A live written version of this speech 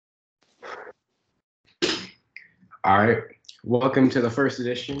All right. Welcome to the first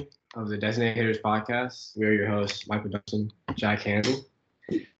edition of the Designated Hitters podcast. We are your hosts, Michael Dawson, Jack Handel.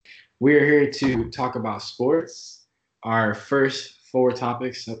 We are here to talk about sports. Our first four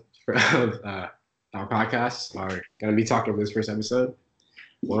topics of our podcast are going to be talked over this first episode.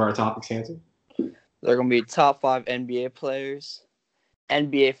 What are our topics, Hanson? They're going to be top 5 NBA players,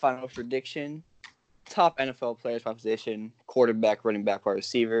 NBA final prediction, top NFL players by position, quarterback, running back, wide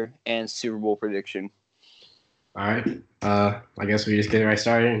receiver, and Super Bowl prediction. All right. I guess we just get right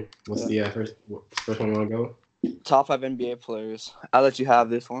started. What's the first one you want to go? Top 5 NBA players. I'll let you have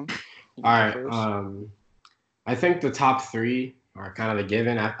this one. All right. I think the top three are kind of a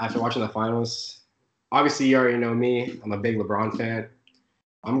given after watching the finals. Obviously, you already know me. I'm a big LeBron fan.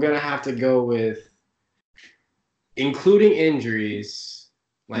 I'm going to have to go with, including injuries.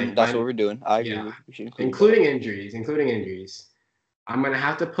 That's what we're doing. I agree. Yeah, including injuries. I'm going to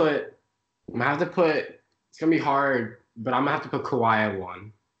have to put, it's going to be hard, but I'm going to have to put Kawhi at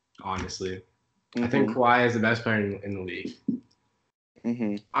 1, honestly. Mm-hmm. I think Kawhi is the best player in the league.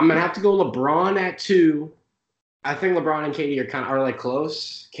 Mm-hmm. I'm going to have to go LeBron at 2. I think LeBron and KD are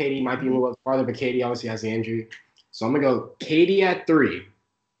close. KD might be a little bit farther, but KD obviously has the injury. So I'm going to go KD at 3.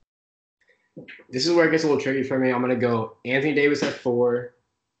 This is where it gets a little tricky for me. I'm going to go Anthony Davis at 4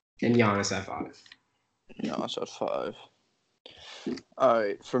 and Giannis at 5. Giannis at 5. All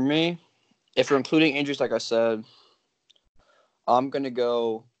right. For me, if we're including injuries, like I said, I'm going to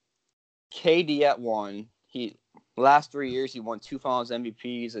go KD at 1. Last 3 years, he won 2 Finals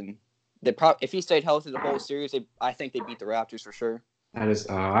MVPs, and if he stayed healthy the whole series, I think they beat the Raptors for sure. That is,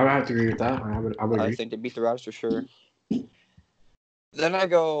 I would have to agree with that. I would agree. I think they beat the Raptors for sure. Then I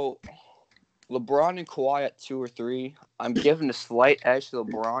go LeBron and Kawhi at 2 or 3. I'm giving a slight edge to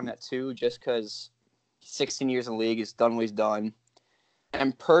LeBron at 2 just because 16 years in the league, he's done what he's done.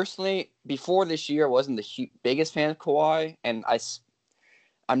 And personally, before this year, I wasn't the biggest fan of Kawhi, and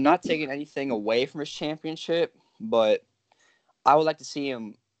I'm not taking anything away from his championship, but I would like to see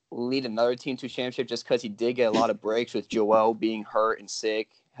him lead another team to a championship just because he did get a lot of breaks with Joel being hurt and sick.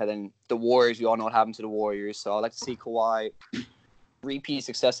 And then the Warriors, we all know what happened to the Warriors. So I'd like to see Kawhi repeat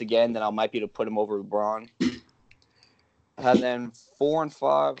success again, then I might be able to put him over LeBron. And then 4 and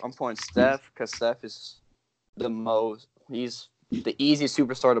 5, I'm putting Steph because Steph is he's the easiest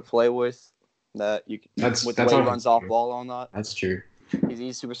superstar to play with with the way he runs off ball on that. That's true. He's the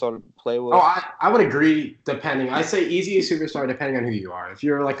easy superstar to play with. Oh, I would agree. I say easiest superstar depending on who you are. If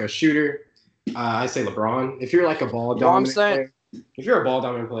you're like a shooter, I say LeBron. If you're like a ball dominant player, if you're a ball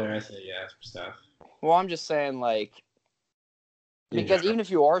dominant player, I say Steph. Well, I'm just saying because even if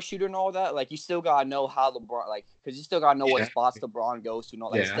you are a shooter and all that, you still gotta know how LeBron because you still gotta know what spots LeBron goes to and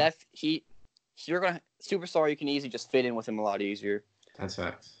all that. Steph, superstar, you can easily just fit in with him a lot easier. That's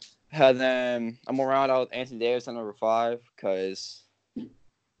facts. And then I'm gonna round out Anthony Davis at number 5 because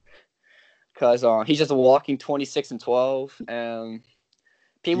he's just a walking 26 and 12, and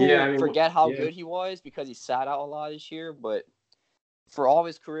people forget how good he was because he sat out a lot this year. But for all of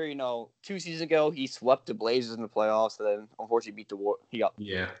his career, 2 seasons ago he swept the Blazers in the playoffs, and then unfortunately he got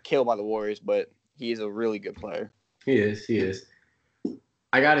killed by the Warriors. But he is a really good player. He is.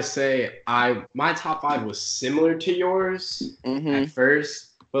 I gotta say, my top 5 was similar to yours at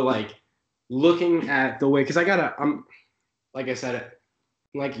first, but looking at the way, because I'm like I said.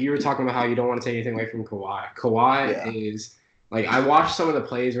 Like you were talking about how you don't want to take anything away from Kawhi. Kawhi is I watched some of the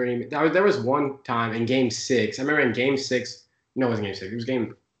plays where there was one time in Game 6. I remember in Game 6. No, it wasn't Game 6. It was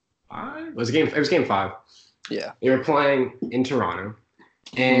Game 5. It was Game 5. Yeah. They were playing in Toronto,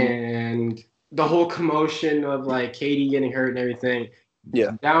 and the whole commotion of KD getting hurt and everything.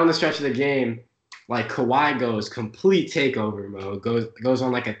 Yeah. Down the stretch of the game, Kawhi goes complete takeover mode. Goes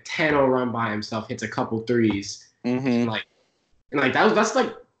on a 10-0 run by himself. Hits a couple threes. Mm-hmm. And that's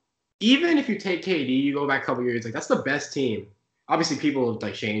even if you take KD, you go back a couple years, that's the best team. Obviously, people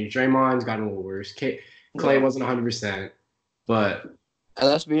have changed. Draymond's gotten a little worse. Clay wasn't 100%, but. And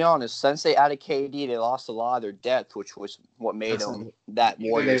let's be honest, since they added KD, they lost a lot of their depth, which was what made them that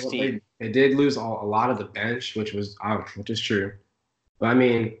Warriors team. They did lose a lot of the bench, which is true. But I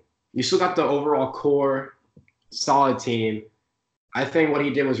mean, you still got the overall core, solid team. I think what he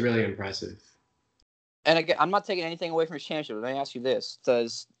did was really impressive. And again, I'm not taking anything away from his championship. Let me ask you this.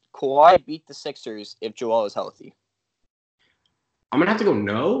 Does Kawhi beat the Sixers if Joel is healthy? I'm going to have to go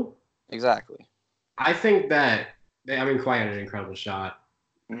no. Exactly. I think that Kawhi had an incredible shot.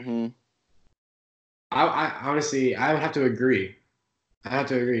 Mm-hmm. I honestly, I would have to agree.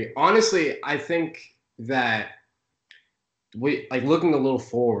 Honestly, I think that looking a little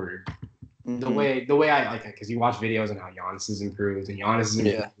forward, the way I because you watch videos on how Giannis has improved and Giannis is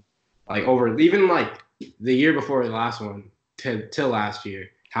improved. Over even the year before the last one till last year,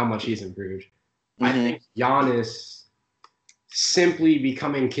 how much he's improved. Mm-hmm. I think Giannis simply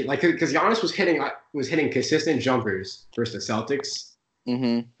becoming because Giannis was hitting consistent jumpers versus the Celtics.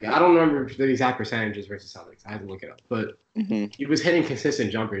 Mm-hmm. I don't remember the exact percentages versus Celtics. I had to look it up, but he was hitting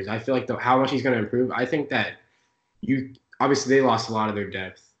consistent jumpers. I feel like how much he's going to improve. I think that obviously they lost a lot of their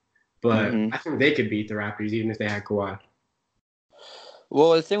depth, but I think they could beat the Raptors even if they had Kawhi.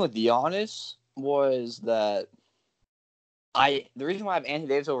 Well, the thing with Giannis was that the reason why I have Anthony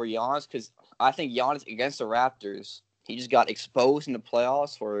Davis over Giannis because I think Giannis against the Raptors, he just got exposed in the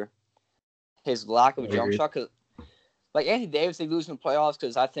playoffs for his lack of a jump shot. Cause, like Anthony Davis, they lose in the playoffs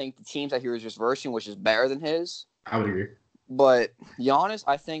because I think the teams that he was just versing was just better than his. I would agree. But Giannis,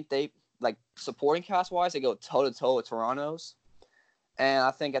 I think they supporting cast wise, they go toe to toe with Toronto's. And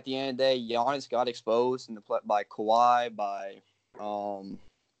I think at the end of the day, Giannis got exposed in the by Kawhi, by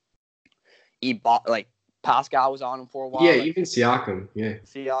Pascal was on him for a while. Yeah, even Siakam. Yeah.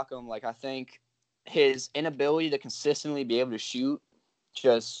 Siakam, I think his inability to consistently be able to shoot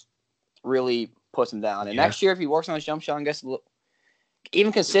just really puts him down. And next year, if he works on his jump shot and gets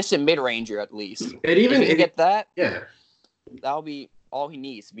even consistent mid-ranger at least, if he can get that, that'll be all he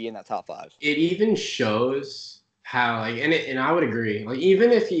needs to be in that top 5. It even shows how and I would agree.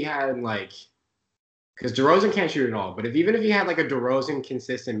 Even if he had because DeRozan can't shoot at all, but even if he had a DeRozan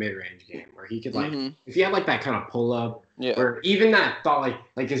consistent mid-range game where he could if he had that kind of pull up, or even that thought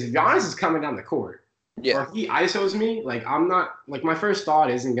because Giannis is coming down the court, or if he isos me, I'm not my first thought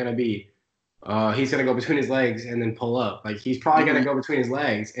isn't gonna be, he's gonna go between his legs and then pull up. He's probably gonna go between his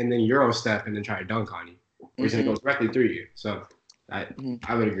legs and then Euro step and then try to dunk on you, or he's gonna go directly through you. So I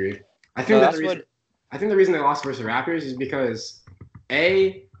would agree. I think the reason they lost versus the Raptors is because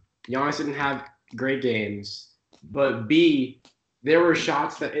A, Giannis didn't have great games, but B, there were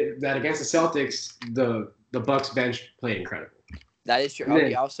shots that against the Celtics, the Bucks bench played incredible. That is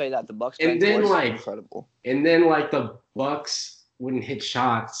true. I'll say that the Bucks bench was incredible. And then the Bucks wouldn't hit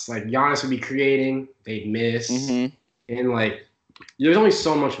shots. Giannis would be creating, they'd miss, and there's only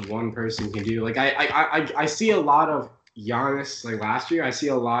so much one person can do. I see a lot of Giannis last year. I see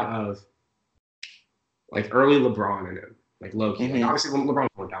a lot of early LeBron in him, low key. Obviously LeBron's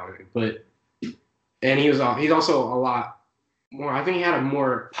more dominant, but he's also a lot more. I think he had a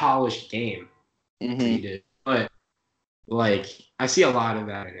more polished game than he did, but I see a lot of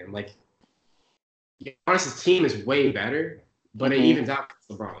that in him. Giannis' team is way better, but it evens out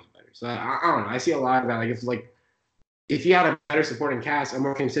because LeBron was better. So I don't know. I see a lot of that. If you had a better supporting cast, a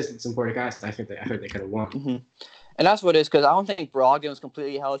more consistent supporting cast, I think they could have won. And that's what it is, because I don't think Brogdon was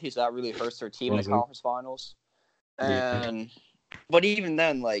completely healthy, so that really hurts their team in the conference finals. But even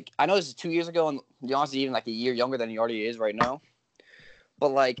then, I know this is 2 years ago, and Giannis is even a year younger than he already is right now.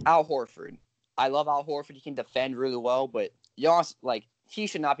 But Al Horford, I love Al Horford. He can defend really well, but Giannis, he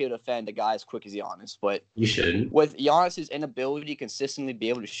should not be able to defend a guy as quick as Giannis. But you shouldn't. With Giannis's inability to consistently be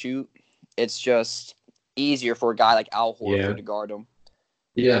able to shoot, it's just easier for a guy like Al Horford to guard him.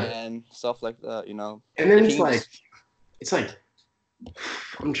 Yeah. And stuff like that, And then it's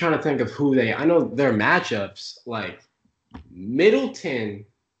I'm trying to think of I know their matchups, Middleton,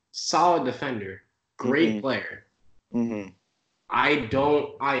 solid defender, great player. I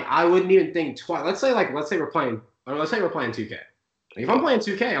wouldn't even think twice. Let's say we're playing 2K. If I'm playing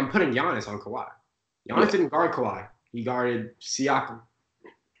 2K, I'm putting Giannis on Kawhi. Giannis didn't guard Kawhi. He guarded Siakam.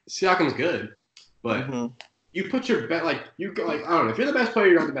 Siakam's good, but you put your bet I don't know. If you're the best player,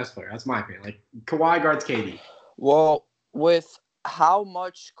 you're not the best player. That's my opinion. Kawhi guards KD. Well, with how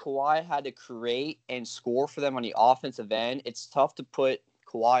much Kawhi had to create and score for them on the offensive end, it's tough to put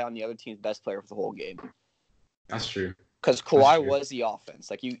Kawhi on the other team's best player for the whole game. That's true. Because Kawhi was the offense.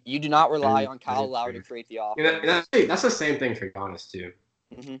 You do not rely on Kyle Lowry to create the offense. That's the same thing for Giannis too.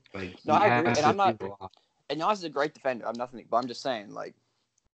 No, I agree, and I'm not. And Giannis is a great defender. I'm nothing, but I'm just saying,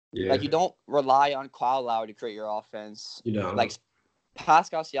 you don't rely on Kyle Lowry to create your offense. You don't.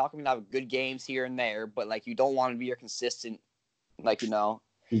 Pascal Siakam can have good games here and there, but you don't want to be your consistent.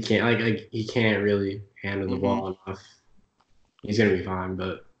 He can't he can't really handle the ball enough. He's gonna be fine,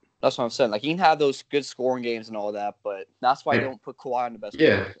 but that's what I'm saying. He can have those good scoring games and all that, but that's why you don't put Kawhi on the best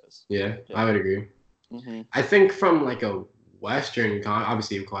player. Yeah, I would agree. I think from a Western,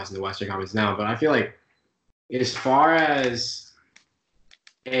 obviously Kawhi's in the Western Conference now, but I feel as far as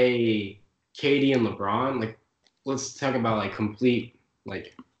a KD and LeBron, let's talk about complete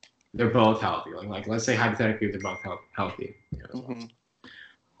they're both healthy. Let's say hypothetically they're both healthy.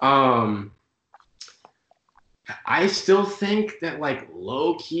 I still think that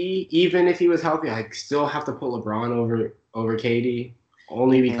low key, even if he was healthy, I still have to put LeBron over KD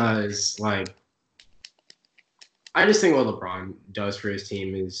only because I just think what LeBron does for his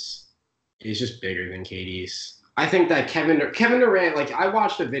team is just bigger than KD's. I think that Kevin Durant, like I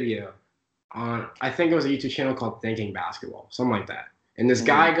watched a video on, I think it was a YouTube channel called Thinking Basketball, something like that. And this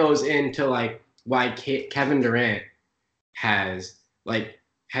guy goes into like why Kevin Durant has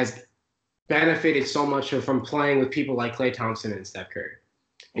has benefited so much from playing with people like Klay Thompson and Steph Curry.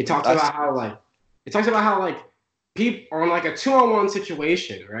 It talks about how people on like a 2-on-1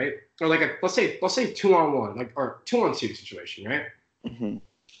 situation, right? Or like let's say 2-on-1, like or 2-on-2 situation, right? Mm-hmm.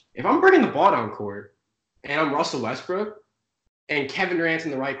 If I'm bringing the ball down court and I'm Russell Westbrook and Kevin Durant's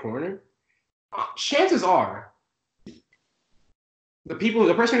in the right corner, chances are the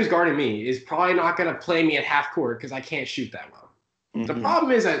person who's guarding me is probably not going to play me at half court because I can't shoot that well. Mm-hmm. The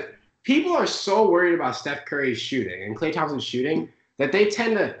problem is that people are so worried about Steph Curry's shooting and Klay Thompson's shooting that they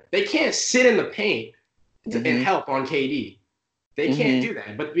can't sit in the paint and help on KD. They can't do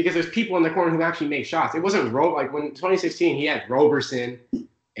that, but because there's people in the corner who actually make shots. It wasn't like when 2016 he had Roberson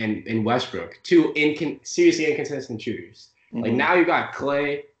and Westbrook, two seriously inconsistent shooters. Like now you got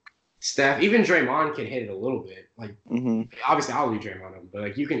Klay, Steph, even Draymond can hit it a little bit. Like obviously I'll leave Draymond up, but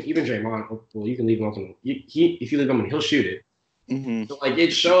like you can even Draymond. Well, you can leave him open. If you leave him, he'll shoot it. So like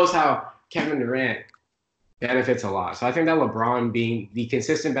it shows how Kevin Durant benefits a lot. So I think that LeBron being the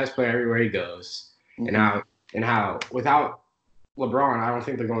consistent best player everywhere he goes, and how without LeBron, I don't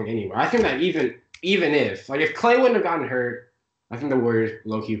think they're going anywhere. I think that even if Klay wouldn't have gotten hurt, I think the Warriors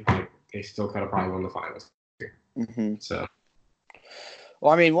low-key they still could have probably won the finals. So.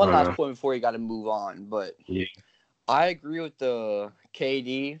 Well, I mean, one last point before you got to move on, but I agree with the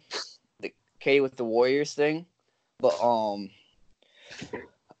KD with the Warriors thing, but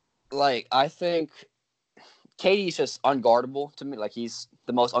like I think KD's just unguardable to me. Like he's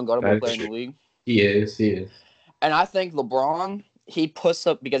the most unguardable player in the league. He is. And I think LeBron, he puts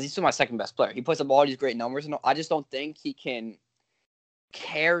up, because he's still my second best player, he puts up all these great numbers, and I just don't think he can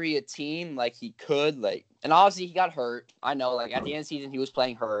carry a team like he could. Like, and obviously he got hurt. I know, like at the end of the season he was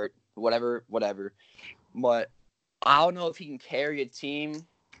playing hurt, whatever. But I don't know if he can carry a team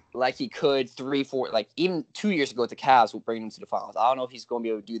like he could 3-4, like even 2 years ago with the Cavs, will bring them to the finals. I don't know if he's going to be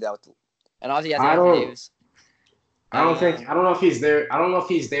able to do that with and obviously has Anthony Davis. I don't know if he's there. I don't know if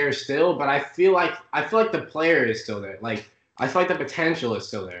he's there still, but I feel like the player is still there. Like I feel like the potential is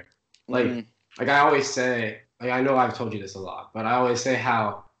still there. Like I always say, like I know I've told you this a lot, but I always say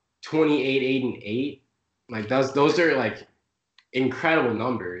how 28, 8, and 8, like those are like incredible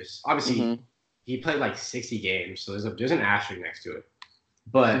numbers. Obviously, he played like 60 games, so there's an asterisk next to it.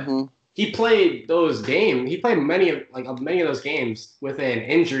 But he played those games. He played many of those games with an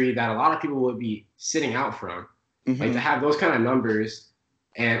injury that a lot of people would be sitting out from. Like to have those kind of numbers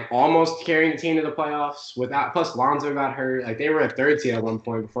and almost carrying the team to the playoffs without. Plus Lonzo got hurt. Like they were a third seed at one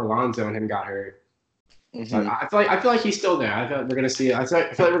point before Lonzo and him got hurt. So I feel like he's still there. I feel like we're gonna see. I feel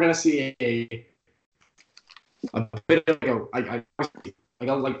like we're gonna see a bit of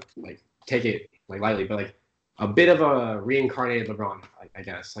like take it like lightly, but like a bit of a reincarnated LeBron. I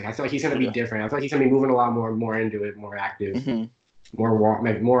guess. Like I feel like he's gonna be different. I feel like he's gonna be moving a lot more into it, more active,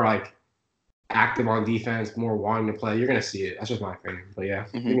 more like active on defense, more wanting to play. You're gonna see it. That's just my opinion. But yeah,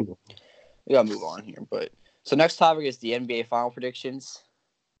 we gotta move on here. But so next topic is the NBA final predictions.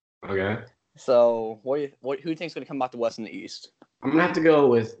 Okay. So who do you think is gonna come out the West and the East? I'm gonna have to go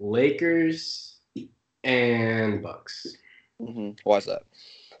with Lakers and Bucks. Why is that?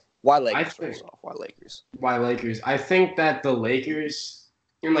 Why Lakers? First off, why Lakers? Why Lakers? I think that the Lakers,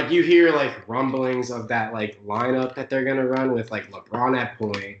 and like you hear like rumblings of that like lineup that they're gonna run with like LeBron at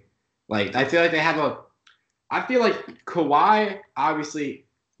point. Like I feel like they have I feel like Kawhi obviously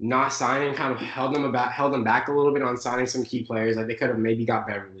not signing kind of held them back a little bit on signing some key players. Like they could have maybe got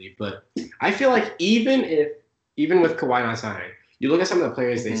Beverly, but I feel like even with Kawhi not signing, you look at some of the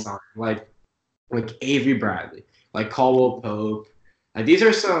players they signed, like Avery Bradley, like Caldwell Pope, like these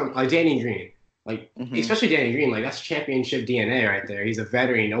are some like Danny Green, like especially Danny Green, like that's championship DNA right there. He's a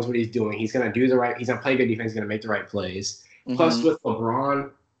veteran, he knows what he's doing. He's gonna play good defense, he's gonna make the right plays. Plus with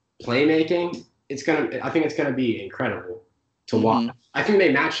LeBron playmaking, I think it's gonna be incredible to watch. I think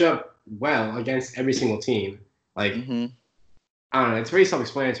they match up well against every single team. Like I don't know, it's pretty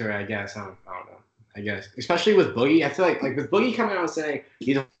self-explanatory, I guess. I don't know. I guess especially with Boogie, I feel like with Boogie coming out and saying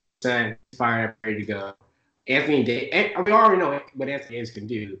he's fired, ready to go. Anthony Davis, we already know what Anthony Davis can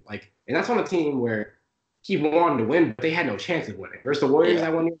do. Like, and that's on a team where he wanted to win, but they had no chance of winning. Versus the Warriors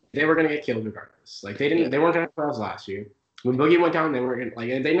that one year, they were gonna get killed regardless. Like they weren't gonna playoffs last year. When Boogie went down, they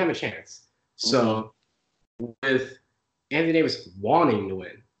didn't have a chance. So with Anthony Davis wanting to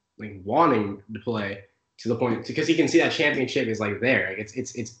win, like wanting to play to the point because he can see that championship is like there. Like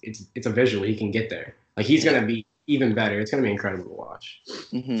it's a visual. He can get there. Like he's gonna be even better. It's gonna be incredible to watch.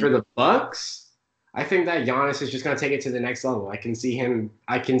 Mm-hmm. For the Bucks, I think that Giannis is just gonna take it to the next level. I can see him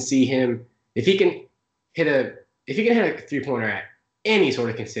if he can hit a 3-pointer at any sort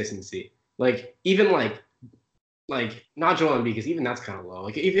of consistency. Like even like not Joel Embiid, because even that's kind of low.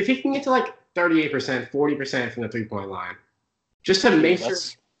 Like if he can get to like 38%, 40% from the 3-point line, just to make sure.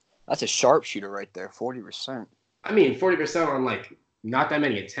 That's a sharpshooter right there, 40%. I mean, 40% on like not that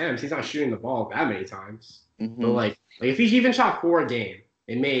many attempts. He's not shooting the ball that many times. Mm-hmm. But like if he even shot 4 a game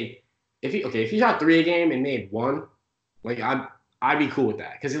and made if he shot 3 a game and made 1, like I'd be cool with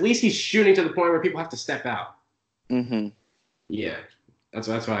that, because at least he's shooting to the point where people have to step out. Mm-hmm. Yeah, that's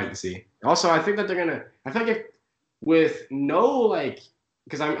what I can see. Also, I think that they're gonna. I think if with no like,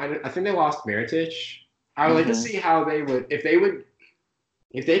 because I think they lost Mirotic. I would like to see how they would if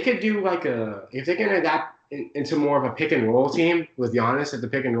they could do like if they can adapt into more of a pick and roll team with Giannis at the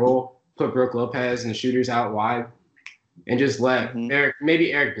pick and roll, put Brook Lopez and shooters out wide, and just let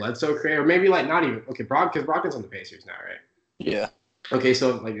Eric Bledsoe create, or maybe like not even because Brogdon's on the Pacers now, right? Yeah. Okay,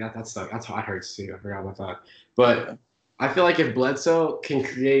 so like that's how it hurts too. I forgot about that, but I feel like if Bledsoe can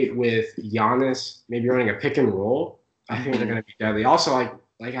create with Giannis, maybe running a pick and roll, I think they're gonna be deadly. Also,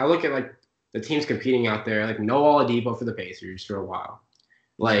 like I look at like the teams competing out there, like no Oladipo for the Pacers for a while,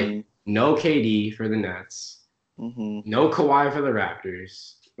 like no KD for the Nets, no Kawhi for the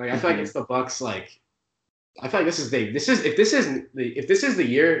Raptors. Like I feel like it's the Bucks. Like I feel like if this is the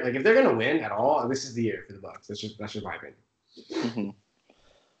year, like if they're gonna win at all, this is the year for the Bucks. That's just my opinion.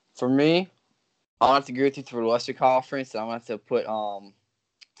 For me, I'll have to agree with you for the Western Conference. I'm gonna have to put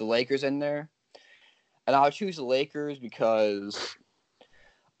the Lakers in there, and I'll choose the Lakers because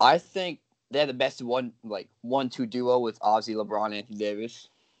I think they have the best 1-2 duo with obviously LeBron and Anthony Davis.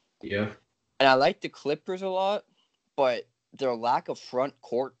 Yeah. And I like the Clippers a lot, but their lack of front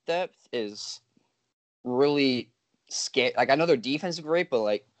court depth is really scary. Like I know their defense is great, but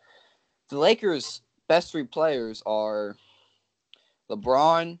like the Lakers' best 3 players are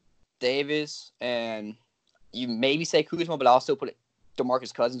LeBron, Davis, and you maybe say Kuzma, but I'll still put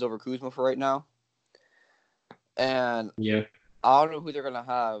DeMarcus Cousins over Kuzma for right now. And I don't know who they're gonna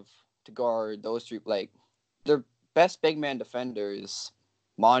have to guard those 3. Like their best big man defender is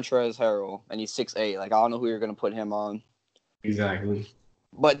Montrezl Harrell, and he's 6'8". Like I don't know who you're gonna put him on. Exactly.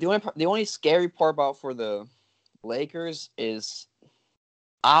 But the only scary part about for the Lakers is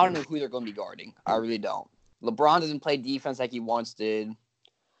I don't know who they're gonna be guarding. I really don't. LeBron doesn't play defense like he once did.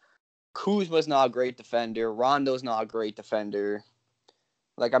 Kuzma's not a great defender. Rondo's not a great defender.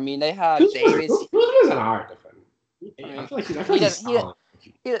 Like, I mean, they had Davis. Kuzma's not a hard defender. I feel like he's solid.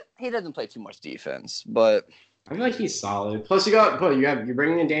 He doesn't play too much defense, but I feel like he's solid. Plus, you're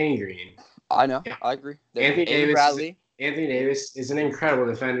bringing in Danny Green. I know. Yeah. I agree. Anthony Davis is an incredible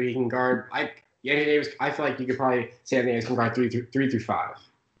defender. He can guard. Anthony Davis. I feel like you could probably say Anthony Davis can guard 3 through 5.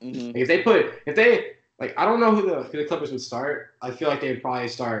 Like if they I don't know who the Clippers would start. I feel like they would probably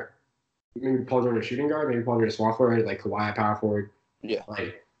start maybe Paul George shooting guard, maybe Paul George small forward, like Kawhi power forward. Yeah.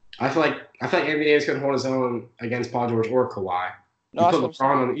 Like I feel like Anthony Davis could hold his own against Paul George or Kawhi. No,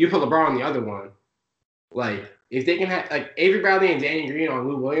 you put LeBron on the other one. Like if they can have like Avery Bradley and Danny Green on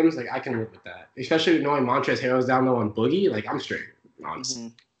Lou Williams, like I can live with that. Especially knowing Montrezl Harrell's down low on Boogie, like I'm straight.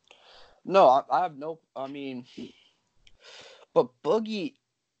 Honestly. No, I have no. I mean, but Boogie's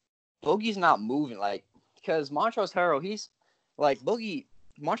not moving because Montrezl Harrell, he's like Boogie.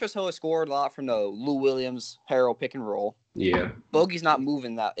 Montrezl Harrell scored a lot from the Lou Williams Harrell pick and roll. Yeah. Boogie's not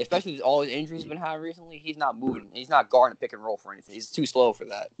moving that, especially with all his injuries he's been having recently. He's not moving. He's not guarding a pick and roll for anything. He's too slow for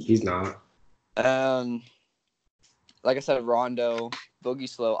that. He's not. Like I said, Rondo, Boogie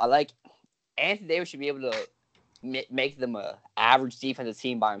slow. I like Anthony Davis should be able to make them a average defensive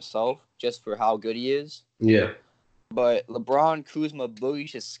team by himself just for how good he is. Yeah. But LeBron, Kuzma,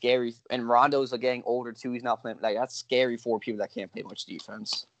 Boogie's just scary, and Rondo's getting older too. He's not playing that's scary for people that can't play much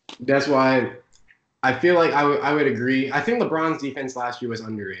defense. That's why I feel like I would agree. I think LeBron's defense last year was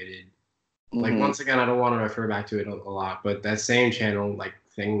underrated. Like once again, I don't want to refer back to it a lot, but that same channel, like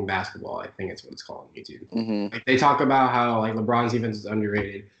Thing Basketball, I think it's what it's called on YouTube. Like they talk about how like LeBron's defense is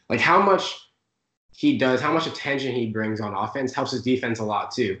underrated. Like how much he does, how much attention he brings on offense helps his defense a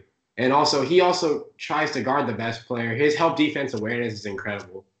lot too. And also, he also tries to guard the best player. His help defense awareness is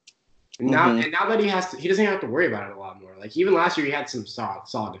incredible. And now that he doesn't have to worry about it a lot more. Like even last year, he had some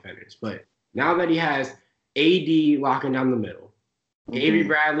solid defenders, but now that he has AD locking down the middle, Avery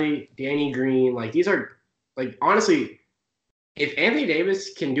Bradley, Danny Green, like these are like honestly, if Anthony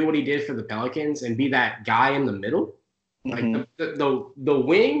Davis can do what he did for the Pelicans and be that guy in the middle, like the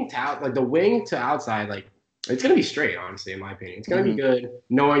wing to outside, like it's gonna be straight. Honestly, in my opinion, it's gonna be good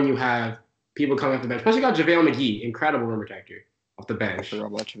knowing you have people coming off the bench. Plus, you got JaVale McGee, incredible rim protector off the I bench. forgot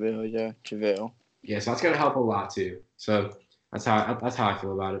about JaVale. Yeah, JaVale. Yeah, so that's gonna help a lot too. So that's how I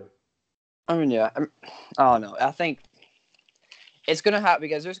feel about it. I mean, yeah. I don't know. I think it's gonna happen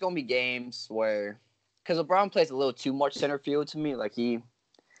because there's gonna be games where, because LeBron plays a little too much center field to me. Like he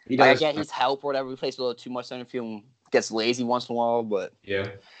does. I get he's help or whatever. He plays a little too much center field and gets lazy once in a while. But yeah.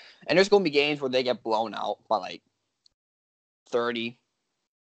 And there's gonna be games where they get blown out by like 30,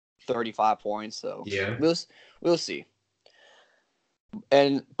 35 points. So yeah, we'll see.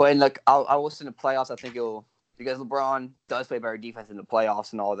 But in like I will see in the playoffs. I think it'll, because LeBron does play better defense in the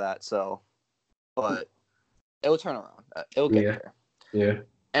playoffs and all that. So, but it'll turn around. It'll get there. Yeah.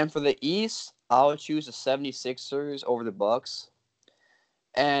 And for the East, I'll choose the 76ers over the Bucks.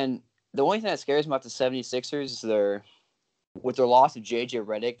 And the only thing that scares me about the 76ers is with their loss of JJ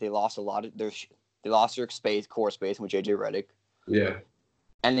Redick, they lost a lot of their core space with JJ Redick. Yeah.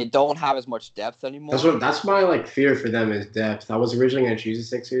 And they don't have as much depth anymore. That's my like fear for them is depth. I was originally gonna choose the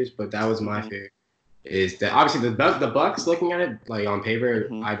Sixers, but that was my fear. Is that obviously the Bucks, looking at it like on paper,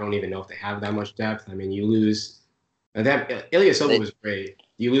 I don't even know if they have that much depth. I mean, you lose. Ilyasova was great.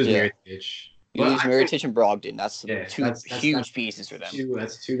 You lose Mirotic. You lose Mirotic and Brogdon. That's huge pieces for them.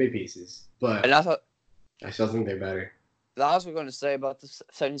 That's two big pieces. But and I still think they're better. That's what we're going to say about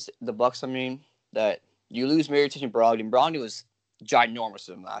the Bucks. I mean, that you lose Mirotic and Brogdon. Brogdon was ginormous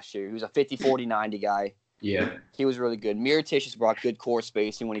to them last year. He was a 50, 40, 90 guy. Yeah. He was really good. Mirotic just brought good core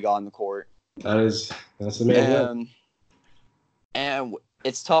spacing when he got on the court. That's amazing. And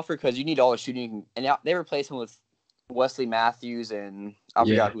it's tougher because you need all the shooting. And they replaced him with Wesley Matthews, and I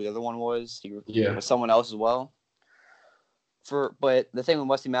forgot who the other one was. He was someone else as well. But the thing with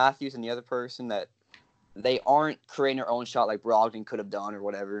Wesley Matthews and the other person, that they aren't creating their own shot like Brogdon could have done or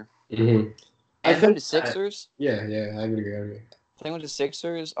whatever. Mm-hmm. I think the Sixers. I agree. I think with the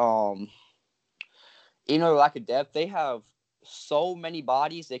Sixers, even though lack of depth, they have so many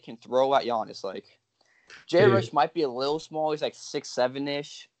bodies they can throw at Giannis. Like Jay Rush might be a little small. He's like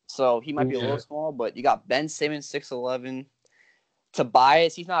 6'7" so he might be a little small. But you got Ben Simmons, 6'11".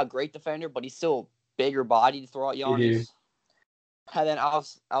 Tobias, he's not a great defender, but he's still a bigger body to throw at Giannis. And then I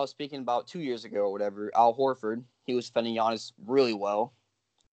was speaking about 2 years ago or whatever. Al Horford, he was defending Giannis really well.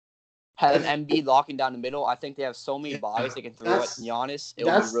 Had an Embiid locking down the middle. I think they have so many bodies they can throw at Giannis. It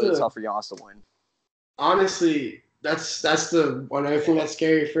will be really tough for Giannis to win. Honestly, that's the one other thing that's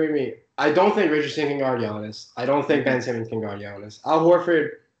scary for me. I don't think Richardson can guard Giannis. I don't think Ben Simmons can guard Giannis. Al Horford,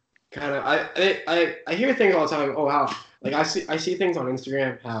 kind of. I hear things all the time. Oh, how like I see things on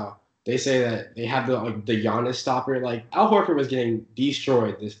Instagram how they say that they have the Giannis stopper. Like Al Horford was getting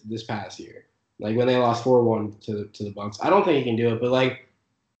destroyed this past year. Like when they lost 4-1 to the Bucks. I don't think he can do it, but like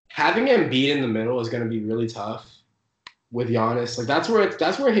having Embiid in the middle is going to be really tough with Giannis. Like that's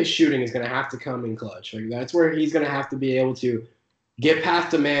where his shooting is going to have to come in clutch. Like that's where he's going to have to be able to get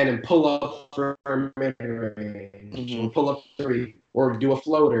past a man and pull up for mid-range, or pull up three, or do a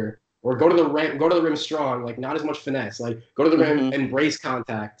floater, or go to the rim strong. Like not as much finesse. Like go to the rim, embrace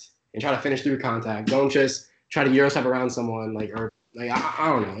contact, and try to finish through contact. Don't just try to Eurostep around someone. I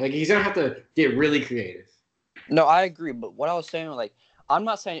don't know. Like he's gonna have to get really creative. No, I agree. But what I was saying, like, I'm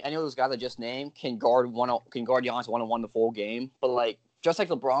not saying any of those guys I just named can guard Giannis one-on-one the full game, but like just like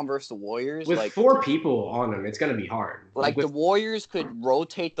LeBron versus the Warriors, with like 4 people on them, it's gonna be hard. Like the Warriors could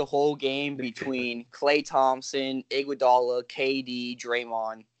rotate the whole game between Klay Thompson, Iguodala, KD,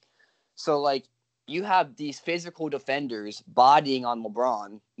 Draymond. So like you have these physical defenders bodying on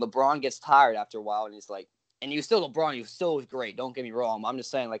LeBron. LeBron gets tired after a while, and he's like, and you still LeBron, you still great. Don't get me wrong. I'm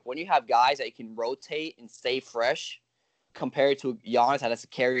just saying, like when you have guys that can rotate and stay fresh, compared to Giannis that has to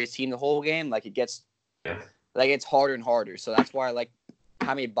carry his team the whole game, like it gets it's harder and harder. So that's why I like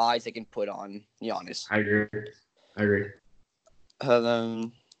how many buys they can put on Giannis. I agree.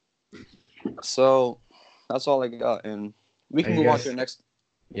 So that's all I got, and we can move on to the next.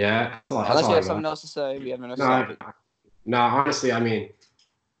 Yeah. Unless you have something else to say, we have the next topic. No, honestly, I mean,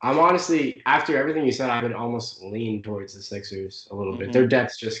 after everything you said, I would almost lean towards the Sixers a little bit. Their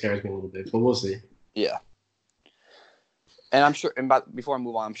depth just scares me a little bit, but we'll see. Yeah. And I'm sure, before I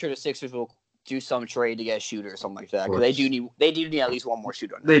move on, I'm sure the Sixers will do some trade to get a shooter or something like that. Because they do need at least one more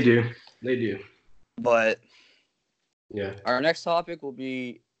shooter. They do. But yeah, our next topic will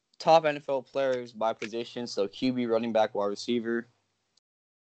be top NFL players by position. So QB, running back, wide receiver.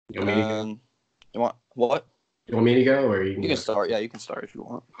 You want me to go? You want what? You want me to go, or you can start? Yeah, you can start if you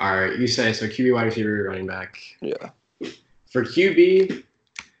want. All right, you say so. QB, wide receiver, running back. Yeah. For QB,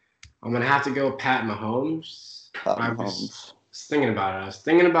 I'm gonna have to go Pat Mahomes. I was thinking about it. I was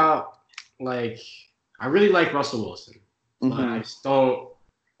thinking about, like, I really like Russell Wilson. But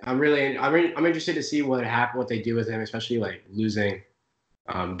I I'm interested to see what they do with him, especially like losing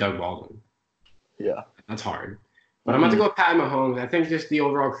Doug Baldwin. Yeah, that's hard. But I'm about to go with Pat Mahomes. I think just the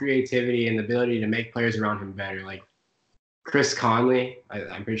overall creativity and the ability to make players around him better, like Chris Conley.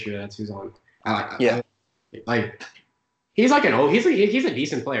 I'm pretty sure that's who's on. He's like he's a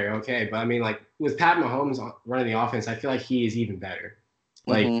decent player, okay, but I mean like with Pat Mahomes running the offense, I feel like he is even better.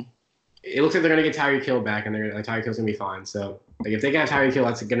 Like it looks like they're gonna get Tyreek Hill back, and they're like Tyreek Hill's gonna be fine. So like if they can have Tyreek Hill,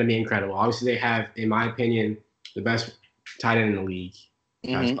 that's gonna be incredible. Obviously, they have, in my opinion, the best tight end in the league.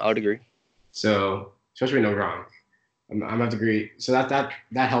 I would agree. So especially no Gronk, I'm gonna have to agree. So that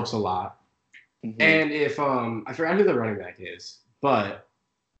helps a lot. And if I forgot who the running back is, but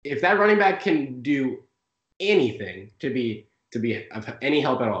if that running back can do anything to be of any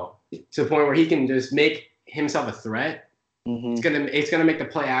help at all, to the point where he can just make himself a threat, it's gonna make the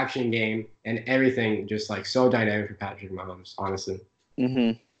play action game and everything just like so dynamic for Patrick Mahomes, honestly.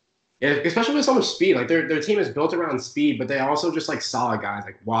 Yeah, especially with so much speed. Like their team is built around speed, but they also just like solid guys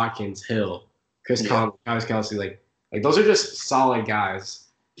like Watkins, Hill, Chris Conley, Travis Kelce. Like those are just solid guys.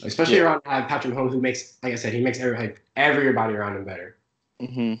 Especially around Patrick Mahomes, who makes, like I said, he makes everybody around him better.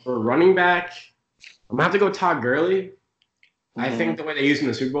 For running back, I'm gonna have to go Todd Gurley. I think the way they used him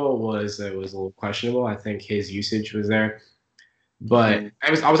in the Super Bowl was a little questionable. I think his usage was there, but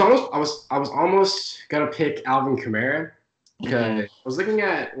I was almost gonna pick Alvin Kamara because I was looking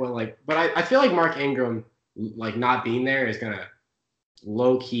at but I feel like Mark Ingram like not being there is gonna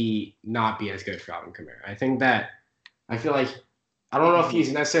low key not be as good for Alvin Kamara. I feel like I don't know if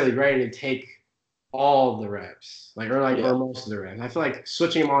he's necessarily ready to take all the reps, or most of the reps. I feel like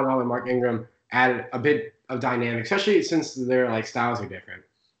switching him on with Mark Ingram added a bit of dynamic, especially since their like styles are different.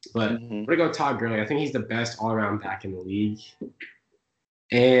 But I'm gonna go Todd Gurley. I think he's the best all-around back in the league.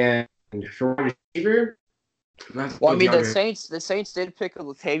 And for wide receiver, well, I mean the Saints did pick a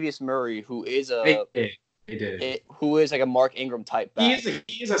Latavius Murray, who is they did. Who is like a Mark Ingram type back.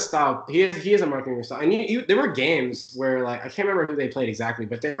 He is a style. He is a Mark Ingram style. And there were games where like I can't remember who they played exactly,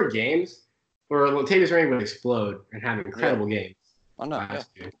 but there were games where Latavius Murray would explode and have incredible games. I know.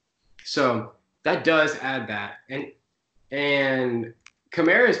 So that does add that, and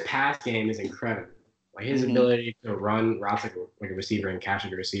Kamara's pass game is incredible. Like his ability to run routes like a receiver and catch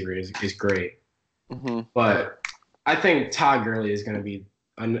like a receiver is great. But I think Todd Gurley is going to be.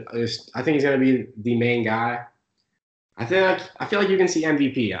 I think he's going to be the main guy. I feel like you can see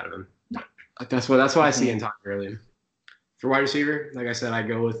MVP out of him. That's what I see in Todd Gurley. For wide receiver, like I said, I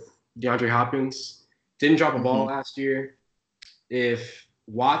go with DeAndre Hopkins. Didn't drop a ball last year. If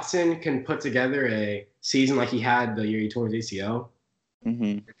Watson can put together a season like he had the year he tore his ACL,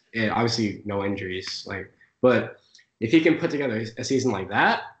 obviously no injuries, but if he can put together a season like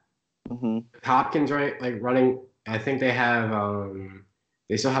that, Hopkins running, I think they have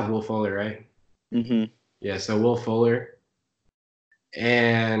they still have Will Fuller, right? Yeah, so Will Fuller,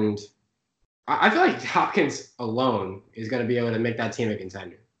 and I feel like Hopkins alone is going to be able to make that team a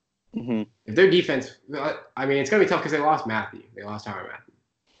contender. If their defense, I mean, it's going to be tough because they lost Matthew. They lost Tyrann Mathieu,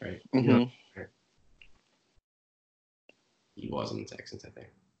 right? He was on the Texans, I think.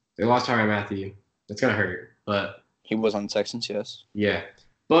 They lost Tyrann Mathieu. That's going to hurt, but he was on the Texans, yes. Yeah,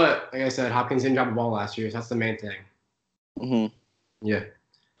 but like I said, Hopkins didn't drop a ball last year, so that's the main thing. Yeah.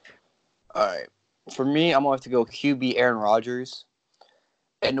 All right. For me, I'm going to have to go QB Aaron Rodgers.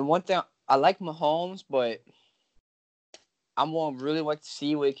 And the one thing, I like Mahomes, but I'm going to really like to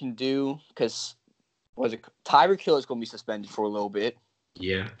see what he can do because Tyreek Hill is going to be suspended for a little bit.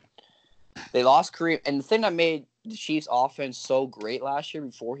 Yeah. They lost Kareem. And the thing that made the Chiefs' offense so great last year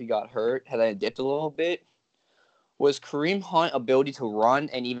before he got hurt, had I dipped a little bit, was Kareem Hunt's ability to run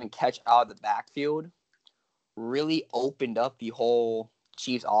and even catch out of the backfield really opened up the whole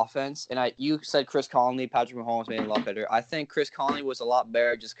Chiefs offense. And you said Chris Conley, Patrick Mahomes made it a lot better. I think Chris Conley was a lot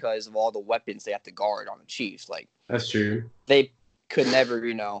better just because of all the weapons they have to guard on the Chiefs. That's true. They could never,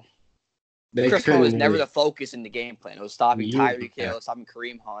 Chris Conley was never the focus in the game plan. It was stopping Tyreek Hill, stopping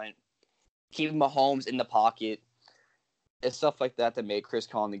Kareem Hunt, keeping Mahomes in the pocket. It's stuff like that made Chris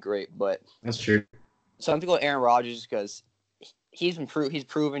Conley great. But that's true. So I'm going to go Aaron Rodgers because he's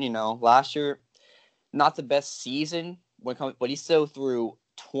proven, last year, not the best season but he still threw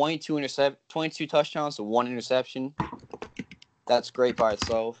 22 touchdowns to 1 interception. That's great by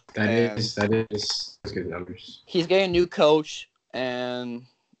itself. That is good numbers. He's getting a new coach, and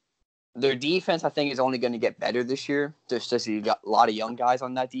their defense, I think, is only going to get better this year. There's just a lot of young guys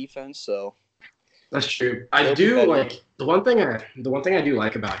on that defense, so that's true. I do like the one thing I do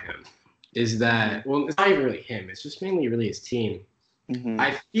like about him is that it's not even really him. It's just mainly really his team.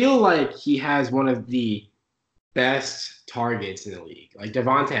 I feel like he has one of the best targets in the league. Like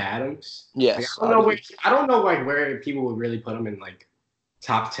Devontae Adams. Yes. Like, I don't know like where people would really put him in like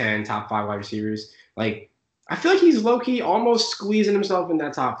top 10, top 5 wide receivers. Like I feel like he's low key almost squeezing himself in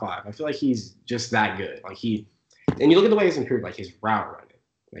that top 5. I feel like he's just that good. Like and you look at the way he's improved, like his route running.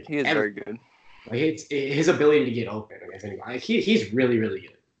 Like he is very good. Like it's his ability to get open against anybody. Like he's really, really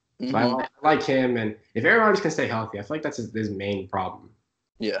good. So I like him, and if Aaron Rodgers can stay healthy, I feel like that's his main problem.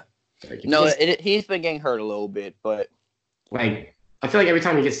 Yeah. Like, no, he's been getting hurt a little bit, but like I feel like every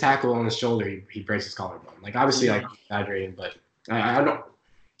time he gets tackled on his shoulder, he breaks his collarbone. Like obviously, like exaggerating, but I don't.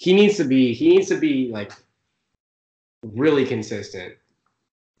 He needs to be like really consistent.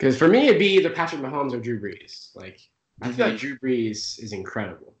 Because for me, it'd be either Patrick Mahomes or Drew Brees. Like I feel like Drew Brees is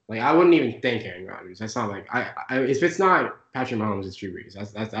incredible. Like I wouldn't even think Aaron Rodgers. That's not like if it's not Patrick Mahomes, it's Drew Brees.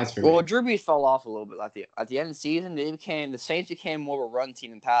 That's for me. Well, Drew Brees fell off a little bit at the end of the season. The Saints became more of a run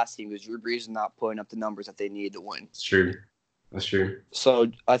team than pass team because Drew Brees is not putting up the numbers that they needed to win. It's true. That's true.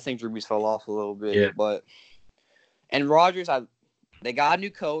 So I think Drew Brees fell off a little bit. Yeah. And Rodgers, they got a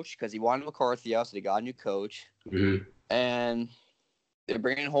new coach because he wanted McCarthy out, so they got a new coach. Mm-hmm. And they're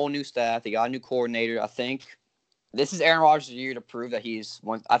bringing a whole new staff. They got a new coordinator. I think this is Aaron Rodgers' year to prove that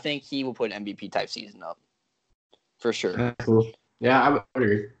I think he will put an MVP type season up for sure. That's cool. Yeah, I would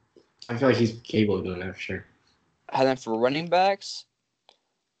agree. I feel like he's capable of doing that for sure. And then for running backs,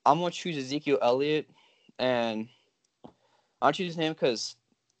 I'm gonna choose Ezekiel Elliott, and I'm choosing him because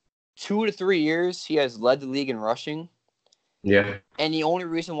 2 to 3 years he has led the league in rushing. Yeah. And the only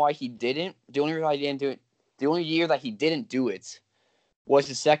year that he didn't do it was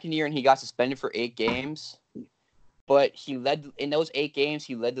his second year, and he got suspended for 8 games. But in those 8 games,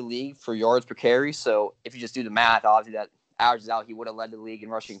 he led the league for yards per carry. So if you just do the math, obviously that averages out. He would have led the league in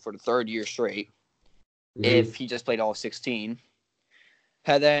rushing for the 3rd year straight if he just played all 16.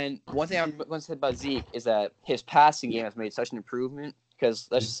 And then one thing I'm going to say about Zeke is that his passing game has made such an improvement. Because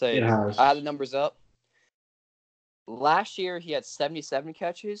let's just say I have the numbers up. Last year, he had 77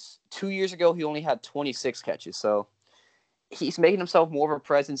 catches. 2 years ago, he only had 26 catches. So he's making himself more of a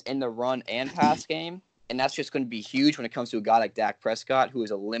presence in the run and pass game. And that's just going to be huge when it comes to a guy like Dak Prescott, who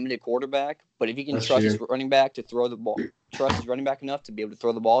is a limited quarterback. But if he can trust his running back to throw the ball, trust his running back enough to be able to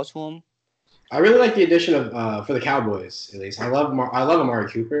throw the ball to him. I really like the addition of for the Cowboys at least. I love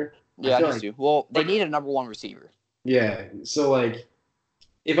Amari Cooper. Yeah, I do. Well, they need a number 1 receiver. Yeah, so like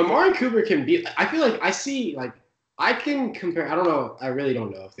if Amari Cooper can be, I feel like I can compare. I don't know. I really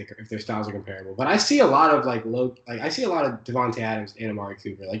don't know if their styles are comparable. But I see a lot of I see a lot of Devontae Adams and Amari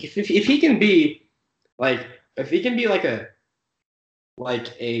Cooper. Like if he can be like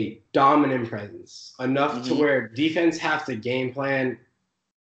a dominant presence enough to where defense have to game plan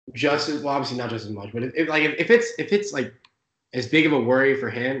just as well, obviously not just as much, but if it's like as big of a worry for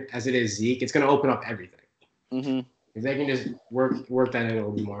him as it is Zeke, it's gonna open up everything. Mm-hmm. If they can just work that in a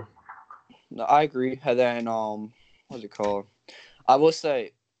little bit more. No, I agree. And then what's it called? I will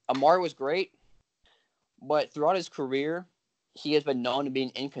say Amari was great, but throughout his career, he has been known to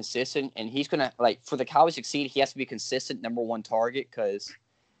being inconsistent, and he's gonna for the Cowboys to succeed, he has to be consistent number 1 target because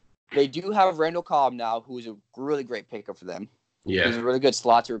they do have Randall Cobb now, who is a really great pickup for them. Yeah, he's a really good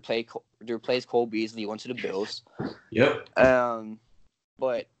slot to replace Cole Beasley. He went to the Bills. Yep.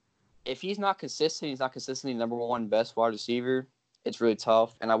 But if he's not consistently number 1 best wide receiver, it's really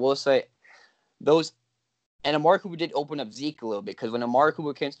tough. And I will say and Amari Cooper did open up Zeke a little bit because when Amari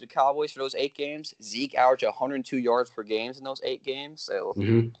Cooper came to the Cowboys for those 8 games, Zeke averaged 102 yards per game in those 8 games. So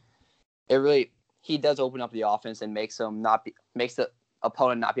he does open up the offense and makes the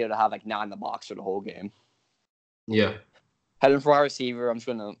opponent not be able to have 9 in the box for the whole game. Yeah. Heading for our receiver, I'm just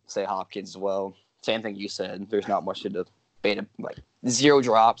gonna say Hopkins as well. Same thing you said. There's not much to debate. 0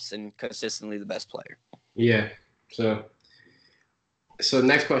 drops and consistently the best player. Yeah. So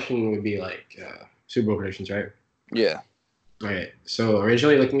next question would be Super Bowl predictions, right? Yeah. All right. So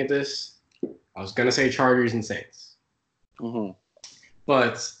originally looking at this, I was gonna say Chargers and Saints. Mm-hmm.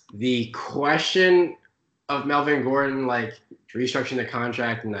 But the question of Melvin Gordon restructuring the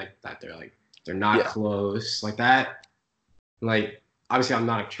contract and that they're not close like that. Obviously I'm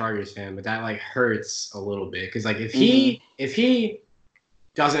not a Chargers fan, but that hurts a little bit because if he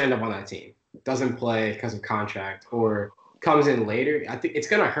doesn't end up on that team, doesn't play because of contract or comes in later, I think it's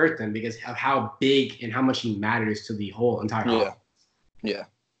gonna hurt them because of how big and how much he matters to the whole entire offense. Yeah.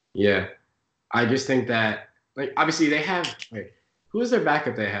 I just think that obviously they have who was their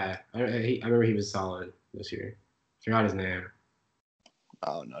backup they had? I remember he was solid this year. Forgot his name.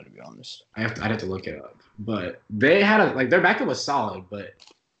 Oh no, to be honest, I'd have to look it up. But they had their backup was solid, but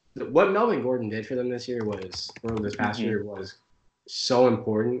what Melvin Gordon did for them this past year was so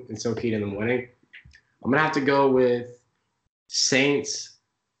important and so key to them winning. I'm gonna have to go with Saints,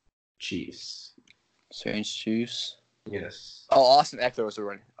 Chiefs. Saints, Chiefs. Yes. Oh, Austin Eckler was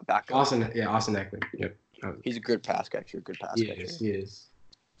a backup. Austin Eckler. Yep. He's a good pass catcher. He is.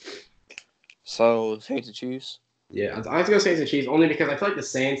 So Saints and Chiefs. Yeah, I have to go Saints and Chiefs only because I feel like the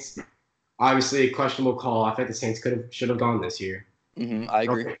Saints, obviously, a questionable call. I feel like the Saints should have gone this year. I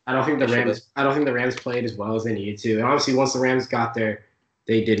agree. I don't think the Rams played as well as they needed to, and obviously once the Rams got there,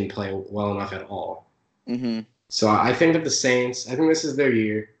 they didn't play well enough at all. So I think that the Saints, I think this is their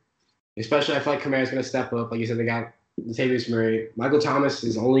year. Especially, I feel like Kamara's going to step up. Like you said, they got Latavius Murray. Michael Thomas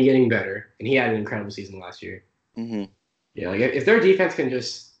is only getting better, and he had an incredible season last year. Yeah, like if their defense can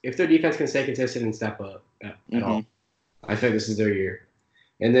stay consistent and step up at all, I think this is their year.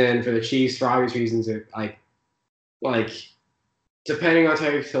 And then for the Chiefs, for obvious reasons, like depending on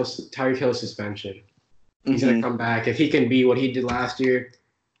Tyreek Hill's suspension, he's going to come back. If he can be what he did last year,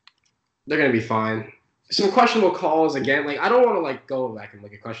 they're going to be fine. Some questionable calls again. Like I don't want to like go back and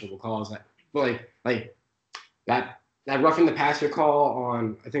look at questionable calls, but like that roughing the passer call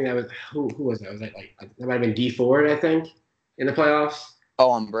on, I think that was who was that? Was that that might have been Dee Ford, I think, in the playoffs. Oh,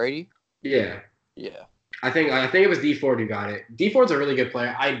 on Brady? Yeah. Yeah. I think it was Dee Ford who got it. Dee Ford's a really good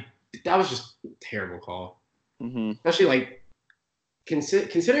player. That was just a terrible call. Especially like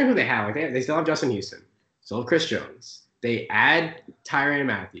considering who they have. Like they still have Justin Houston, still have Chris Jones. They add Tyrann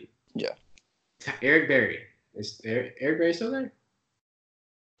Mathieu. Yeah. Eric Berry. Is Eric Berry still there?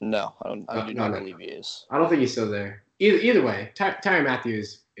 No, I do not believe he is. I don't think he's still there. Either way, Tyrann Mathieu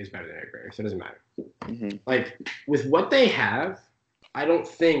is better than Eric Berry, so it doesn't matter. Like with what they have, I don't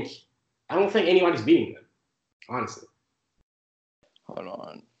think anybody's beating them. Honestly. Hold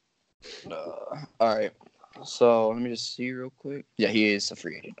on. All right. So let me just see real quick. Yeah, he is a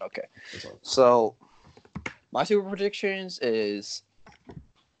free agent. Okay. So my super predictions is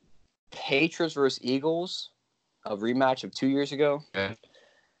Patriots versus Eagles, a rematch of 2 years ago. Okay.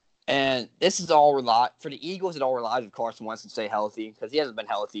 And this is all for the Eagles. It all relies on Carson Wentz to stay healthy because he hasn't been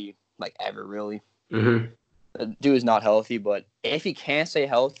healthy like ever really. The dude is not healthy, but if he can stay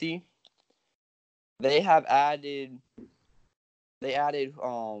healthy, they added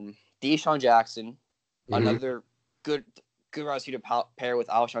Deshaun Jackson, another good wide receiver to pair with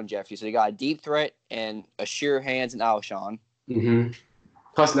Alshon Jeffrey. So they got a deep threat and a sure hands in Alshon.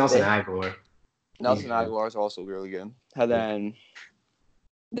 Plus Nelson Aguilar. Nelson Aguilar is also really good. And then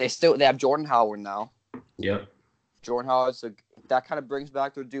they have Jordan Howard now. Yep. Jordan Howard, so that kind of brings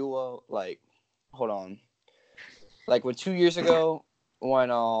back their duo. Like, hold on. Like when 2 years ago, when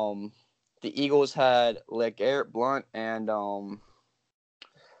the Eagles had LeGarrette Blount and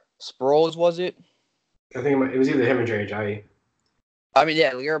Sproles, was it? I think it was either him or Jerry Jeudy. I mean,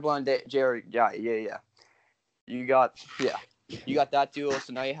 yeah, LeGarrette Blount, Jerry Jeudy, yeah. You got that duo.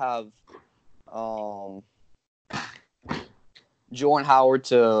 So now you have Jordan Howard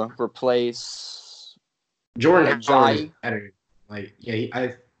to replace Jordan Howard is better. Like,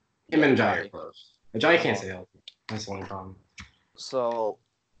 yeah, him and Jai are close. Jai can't stay healthy. That's the only problem. So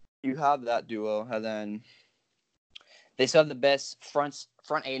you have that duo, and then they still have the best front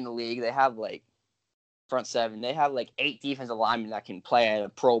eight in the league. They have like front seven. They have like 8 defensive linemen that can play at a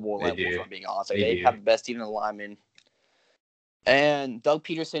Pro Bowl level. If I'm being honest, they have the best defensive linemen. And Doug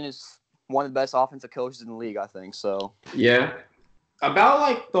Peterson is one of the best offensive coaches in the league, I think. So yeah, about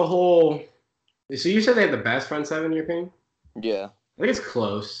like the whole. So you said they have the best front seven in your opinion? Yeah, I think it's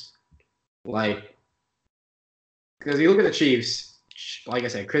close. Like, because you look at the Chiefs, like I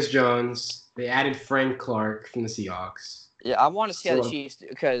said, Chris Jones. They added Frank Clark from the Seahawks. Yeah, I want to see how the Chiefs do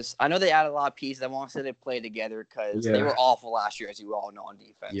because I know they added a lot of pieces. I want to see they play together because they were awful last year, as you all know, on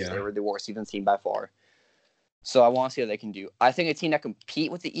defense. Yeah. They were the worst defense team by far. So I want to see how they can do. I think a team that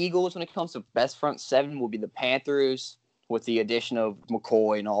compete with the Eagles when it comes to best front seven will be the Panthers with the addition of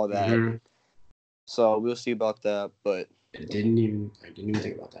McCoy and all that. So we'll see about that. But I didn't even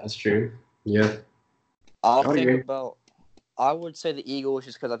think about that. That's true. Yeah. I would say the Eagles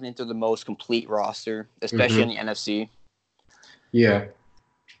just because I think they're the most complete roster, especially in the NFC. Yeah.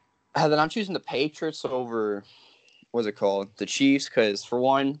 And then I'm choosing the Patriots over, the Chiefs, because for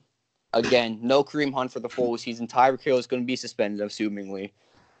one, again, no Kareem Hunt for the full season. Tyreek Hill is going to be suspended, assumingly.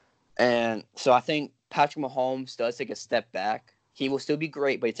 And so I think Patrick Mahomes does take a step back. He will still be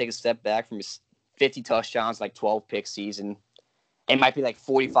great, but he takes a step back from his 50 touchdowns, like 12 pick season. It might be like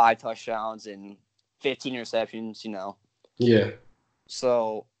 45 touchdowns and 15 interceptions, Yeah.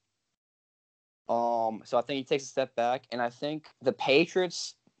 So I think he takes a step back, and I think the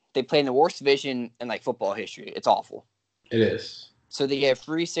Patriots, they play in the worst division in like football history. It's awful. It is. So they get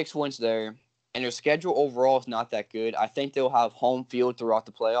 3-6 wins there, and their schedule overall is not that good. I think they'll have home field throughout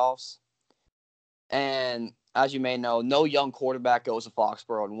the playoffs. And as you may know, no young quarterback goes to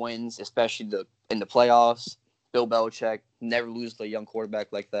Foxborough and wins, especially in the playoffs. Bill Belichick never loses to a young quarterback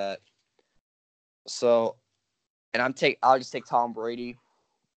like that. So, and I'll just take Tom Brady.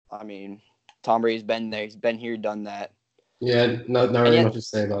 I mean, Tom Brady's been there. He's been here, done that. Yeah, not really much to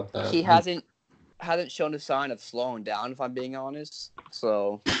say about that. He hasn't shown a sign of slowing down, if I'm being honest.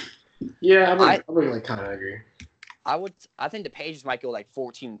 So, yeah, I would like kind of agree. I think the Patriots might go like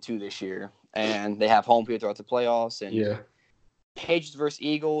 14-2 this year, and they have home field throughout the playoffs. And Patriots versus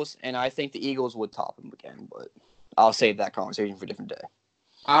Eagles, and I think the Eagles would top them again, but I'll save that conversation for a different day.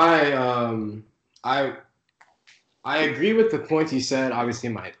 I agree with the points you said. Obviously,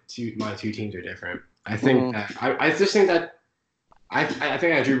 my two teams are different. I think that I just think that I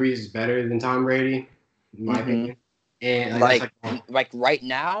think that Drew Brees is better than Tom Brady, in my opinion. And like right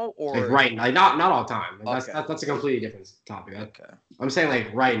now, or not all the time. Like, okay. That's a completely different topic. Okay. I'm saying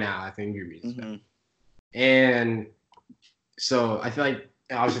like right now, I think Drew Brees is better. And so I feel like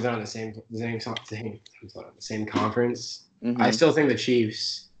obviously they're on the same conference. I still think the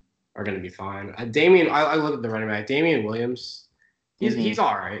Chiefs are going to be fine. I look at the running back, Damian Williams. He's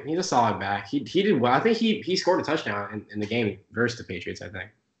all right. He's a solid back. He did well. I think he scored a touchdown in the game versus the Patriots, I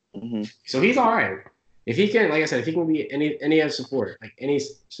think. So he's all right. If he can, like I said, if he can be any support, like any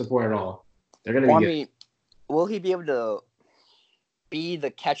support at all, they're going to be good. I mean, will he be able to be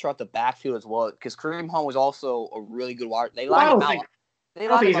the catcher at the backfield as well? Because Kareem Hunt was also a really good wide. They lined him out. They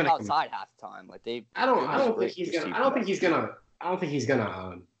lined him outside half the time. Like I don't think he's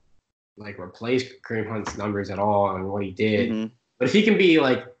gonna like replace Kareem Hunt's numbers at all on what he did. But if he can be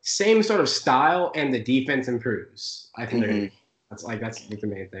like same sort of style and the defense improves, I think they're gonna be, that's the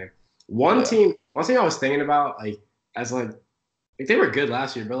main thing. One thing I was thinking about, like as like they were good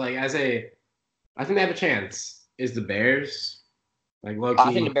last year, but like I think they have a chance. Is the Bears like low key?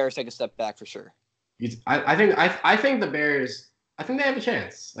 I think the Bears take a step back for sure. I think the Bears. I think they have a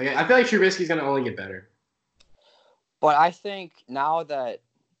chance. Like I feel like Trubisky's gonna only get better. But I think now that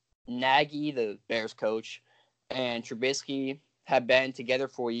Nagy, the Bears coach, and Trubisky have been together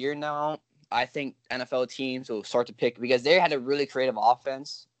for a year now, I think NFL teams will start to pick because they had a really creative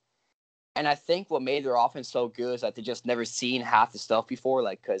offense. And I think what made their offense so good is that they just never seen half the stuff before,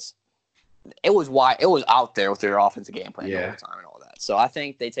 like because it was out there with their offensive game plan all the time and all that. So I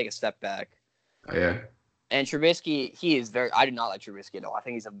think they take a step back. Oh, yeah. And Trubisky, I do not like Trubisky at all. I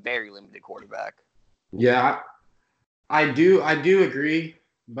think he's a very limited quarterback. Yeah, I do agree,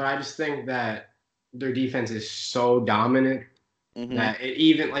 but I just think that their defense is so dominant that it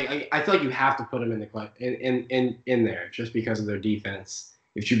even like I feel like you have to put them in there just because of their defense.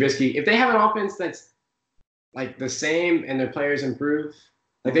 If they have an offense that's like the same and their players improve,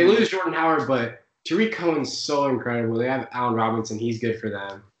 like they lose Jordan Howard, but Tariq Cohen's so incredible. They have Allen Robinson, he's good for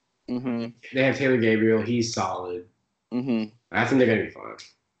them. They have Taylor Gabriel, he's solid. I think they're gonna be fine.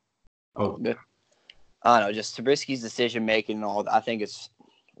 Oh, good. I don't know, just Trubisky's decision making and all that. I think it's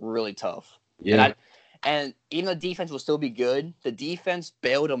really tough. Yeah. And even though the defense will still be good, the defense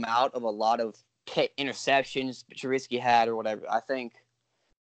bailed them out of a lot of interceptions Trubisky had or whatever. I think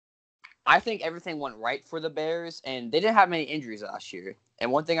everything went right for the Bears, and they didn't have many injuries last year.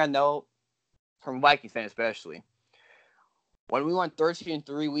 And one thing I know from Viking fan especially, when we went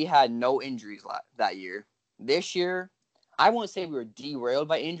 13-3, we had no injuries that year. This year, I won't say we were derailed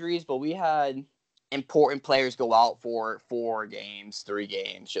by injuries, but we had important players go out for 4 games, 3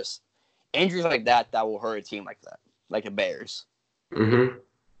 games, just injuries like that will hurt a team like that, like the Bears.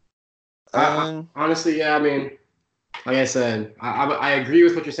 Honestly, yeah, I mean, like I said, I agree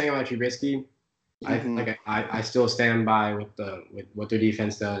with what you're saying about Trubisky. I still stand by with what their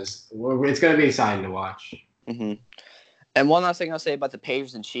defense does. It's going to be exciting to watch. And one last thing I'll say about the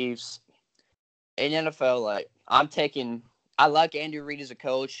Patriots and Chiefs. In the NFL, like I like Andy Reid as a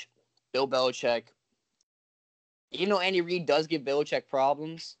coach, Bill Belichick. Even though Andy Reid does give Belichick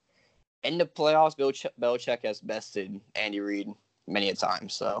problems, in the playoffs, Belichick has bested Andy Reid many a time.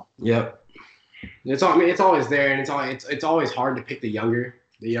 So yep, it's always there, and it's always hard to pick the younger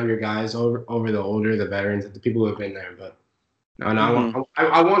guys over the older, the veterans, the people who have been there. But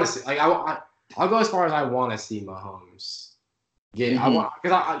I want to see I'll go as far as I want to see Mahomes get.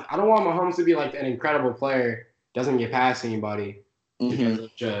 Because I don't want Mahomes to be like an incredible player, doesn't get past anybody because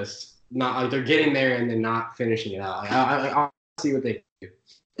of just not like they're getting there and then not finishing it out. Like, I'll see what they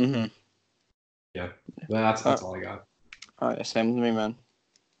do. Yeah, that's all I got. All right, same with me, man.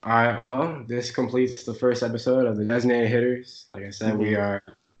 All right, well, this completes the first episode of the Designated Hitters. Like I said, we are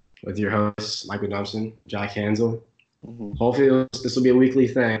with your hosts, Michael Dumpson, Jack Hansel. Hopefully this will be a weekly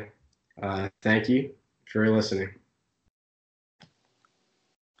thing. Thank you for listening.